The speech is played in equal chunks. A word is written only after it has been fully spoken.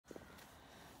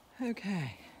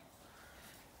Okay.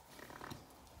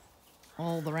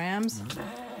 All the rams,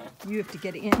 you have to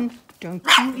get in. Don't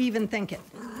you even think it.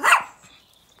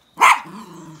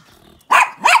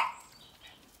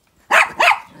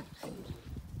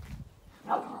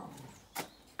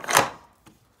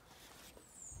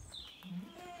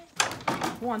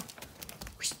 One.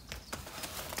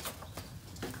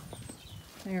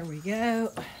 There we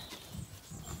go.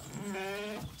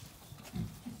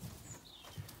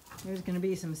 There's going to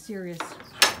be some serious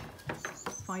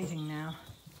fighting now.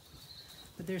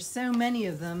 But there's so many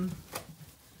of them,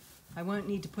 I won't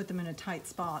need to put them in a tight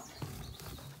spot.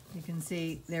 You can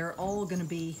see they're all going to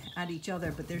be at each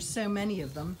other, but there's so many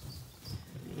of them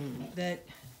that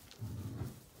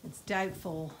it's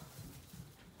doubtful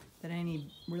that any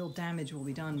real damage will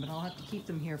be done, but I'll have to keep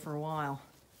them here for a while.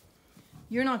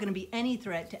 You're not going to be any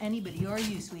threat to anybody, are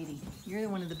you, sweetie? You're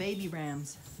one of the baby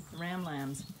rams, the ram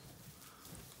lambs.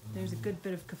 There's a good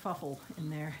bit of kerfuffle in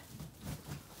there.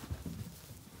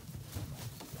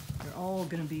 They're all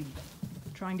going to be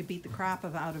trying to beat the crap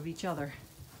out of each other.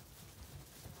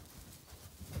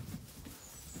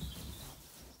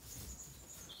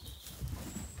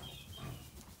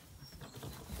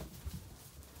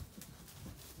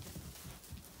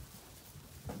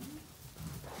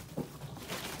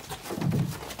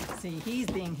 See, he's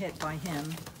being hit by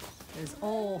him. There's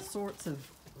all sorts of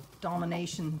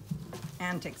domination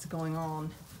antics going on.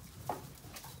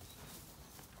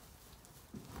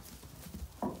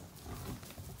 So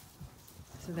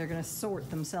they're going to sort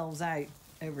themselves out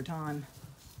over time,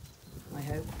 I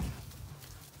hope.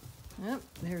 Oh,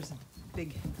 there's a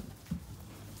big...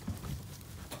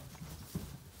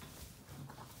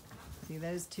 See,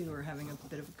 those two are having a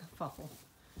bit of a kerfuffle.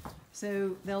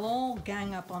 So they'll all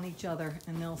gang up on each other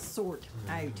and they'll sort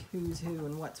out who's who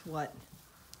and what's what.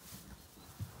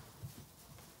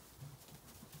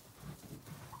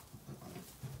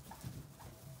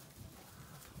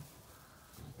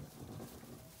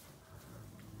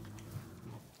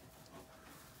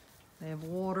 They have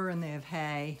water and they have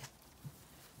hay,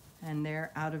 and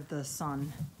they're out of the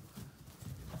sun.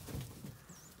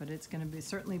 But it's going to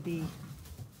certainly be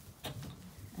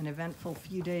an eventful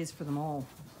few days for them all.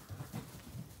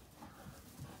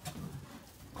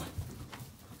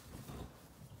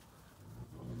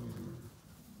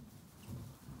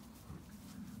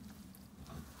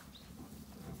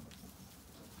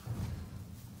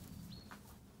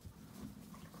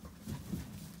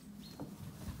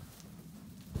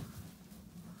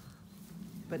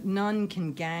 But none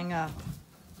can gang up.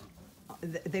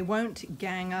 They won't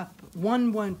gang up.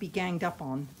 One won't be ganged up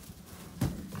on.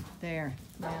 There,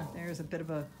 yeah, there's a bit of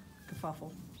a kerfuffle.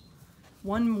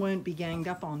 One won't be ganged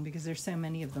up on because there's so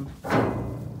many of them.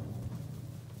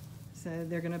 So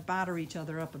they're going to batter each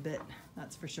other up a bit,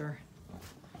 that's for sure.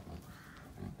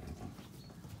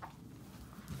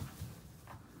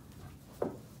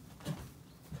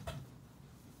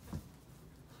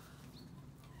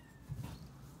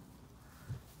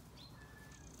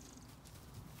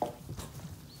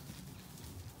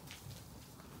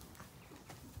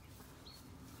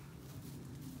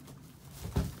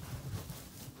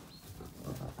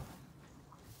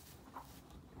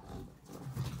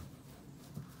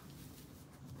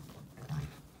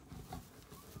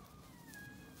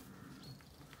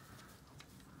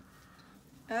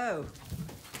 Oh,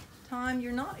 Thyme,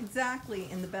 you're not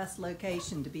exactly in the best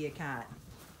location to be a cat.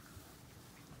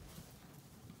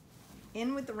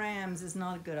 In with the rams is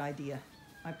not a good idea,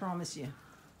 I promise you.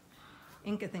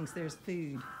 Inca thinks there's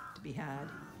food to be had.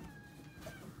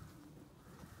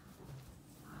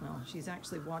 Well, she's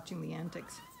actually watching the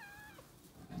antics.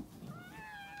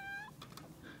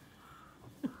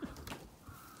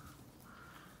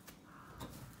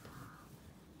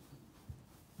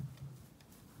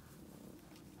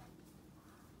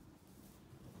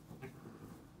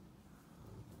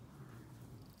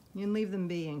 You can leave them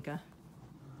be, Inca.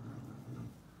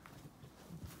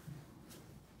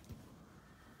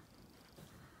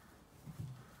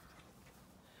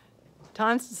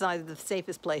 Thyme's decided the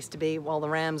safest place to be while the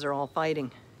rams are all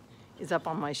fighting is up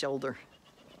on my shoulder.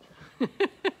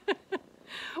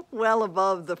 Well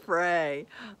above the fray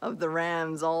of the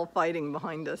rams all fighting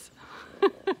behind us.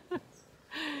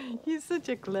 He's such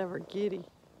a clever kitty.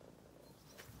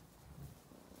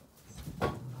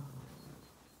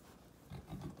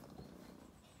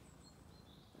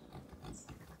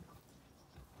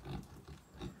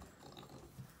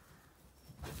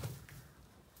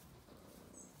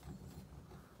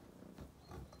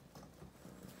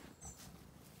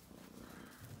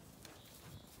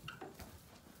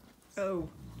 Oh,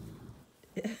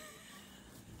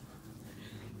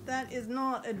 that is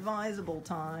not advisable,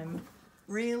 Thyme.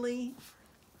 Really?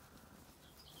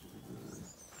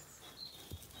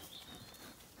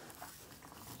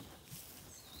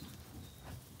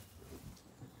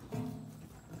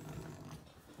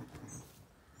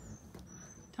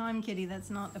 Thyme, kitty,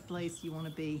 that's not a place you want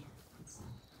to be.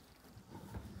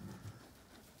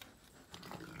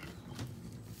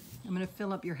 I'm going to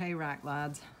fill up your hay rack,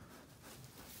 lads.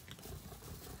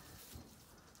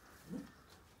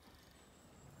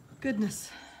 Goodness,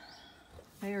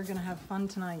 they are going to have fun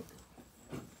tonight.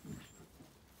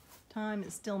 Thyme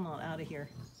is still not out of here.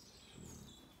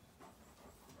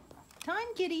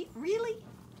 Thyme, kitty, really?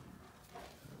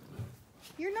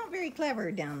 You're not very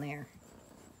clever down there.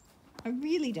 I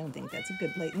really don't think that's a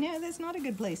good place. No, that's not a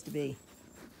good place to be.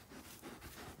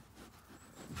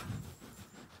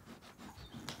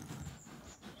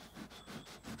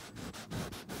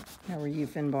 How are you,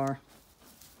 Finbar?